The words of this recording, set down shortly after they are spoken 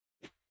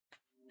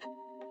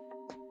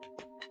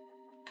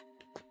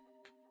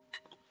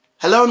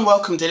Hello and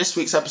welcome to this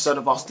week's episode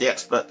of Ask the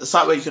Expert, the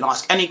site where you can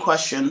ask any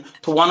question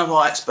to one of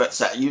our experts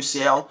at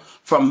UCL,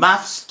 from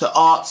maths to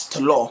arts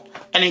to law.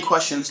 Any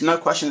questions, no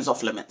questions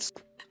off limits.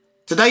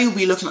 Today you'll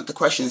be looking at the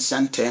questions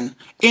sent in.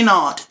 In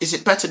art, is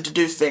it better to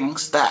do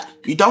things that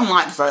you don't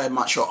like very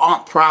much or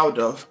aren't proud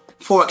of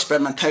for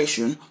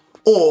experimentation,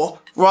 or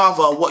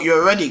rather what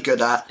you're already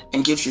good at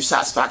and gives you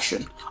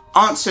satisfaction?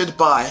 Answered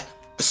by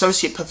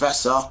Associate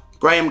Professor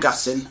Graham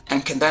Gussin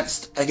and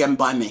condensed again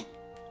by me.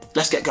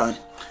 Let's get going.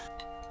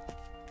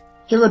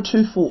 Here are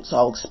two thoughts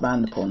I'll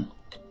expand upon.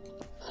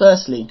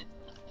 Firstly,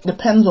 it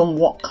depends on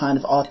what kind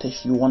of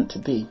artist you want to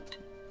be.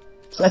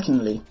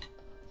 Secondly,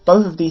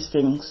 both of these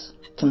things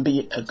can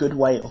be a good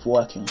way of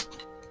working.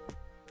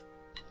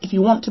 If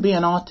you want to be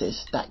an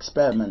artist that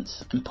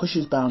experiments and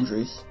pushes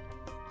boundaries,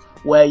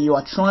 where you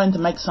are trying to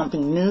make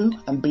something new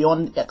and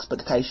beyond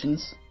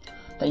expectations,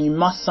 then you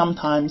must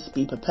sometimes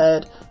be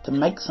prepared to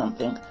make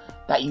something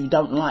that you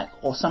don't like,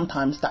 or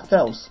sometimes that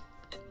fails.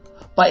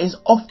 But it's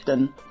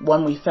often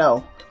when we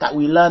fail that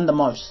we learn the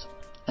most,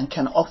 and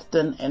can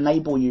often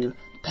enable you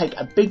to take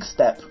a big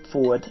step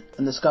forward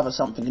and discover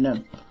something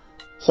new.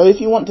 So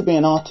if you want to be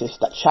an artist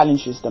that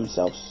challenges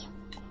themselves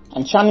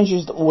and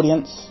challenges the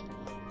audience,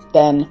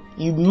 then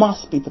you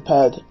must be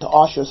prepared to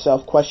ask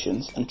yourself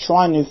questions and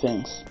try new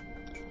things.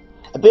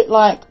 A bit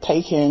like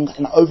taking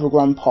an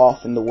overgrown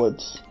path in the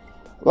woods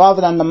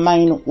rather than the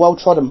main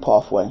well-trodden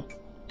pathway.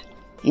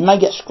 You may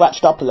get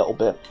scratched up a little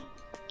bit,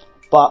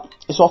 but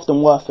it's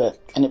often worth it,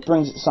 and it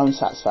brings its own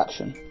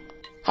satisfaction.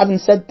 Having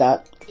said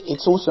that,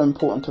 it's also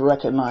important to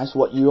recognise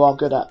what you are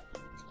good at.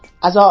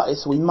 As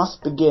artists, we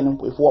must begin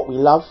with what we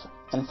love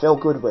and feel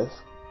good with,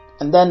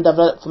 and then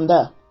develop from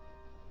there.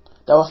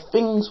 There are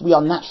things we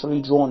are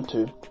naturally drawn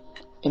to.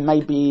 It may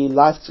be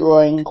life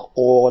drawing,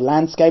 or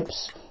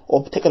landscapes,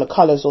 or particular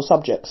colours or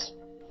subjects.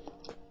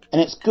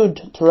 And it's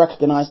good to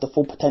recognise the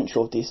full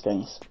potential of these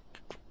things.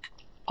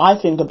 I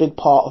think a big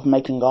part of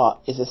making art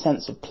is a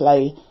sense of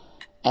play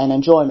and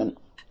enjoyment.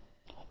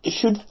 It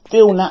should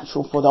feel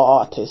natural for the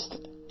artist,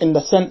 in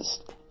the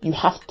sense you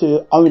have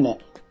to own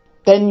it.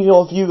 Then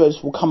your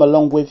viewers will come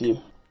along with you.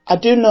 I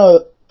do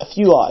know a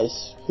few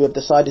artists who have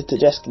decided to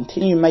just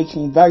continue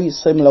making very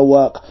similar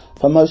work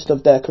for most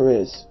of their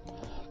careers.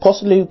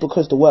 Possibly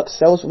because the work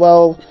sells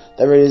well,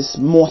 there is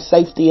more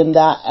safety in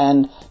that,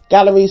 and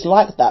galleries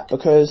like that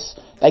because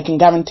they can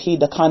guarantee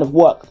the kind of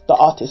work the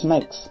artist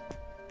makes.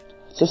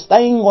 So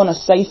staying on a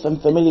safe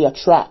and familiar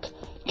track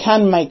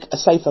can make a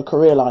safer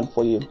career line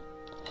for you.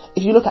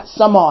 If you look at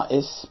some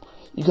artists,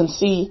 you can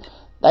see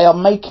they are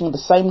making the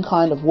same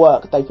kind of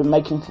work they've been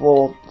making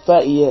for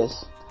 30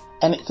 years,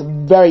 and it's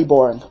very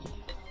boring.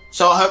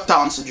 So I hope that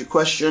answered your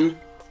question.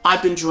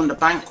 I've been Drew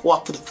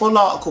Abankwah. For the full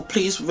article,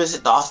 please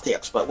visit the Ask the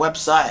Expert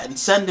website and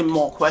send in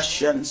more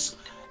questions.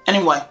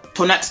 Anyway,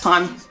 till next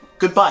time,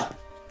 goodbye.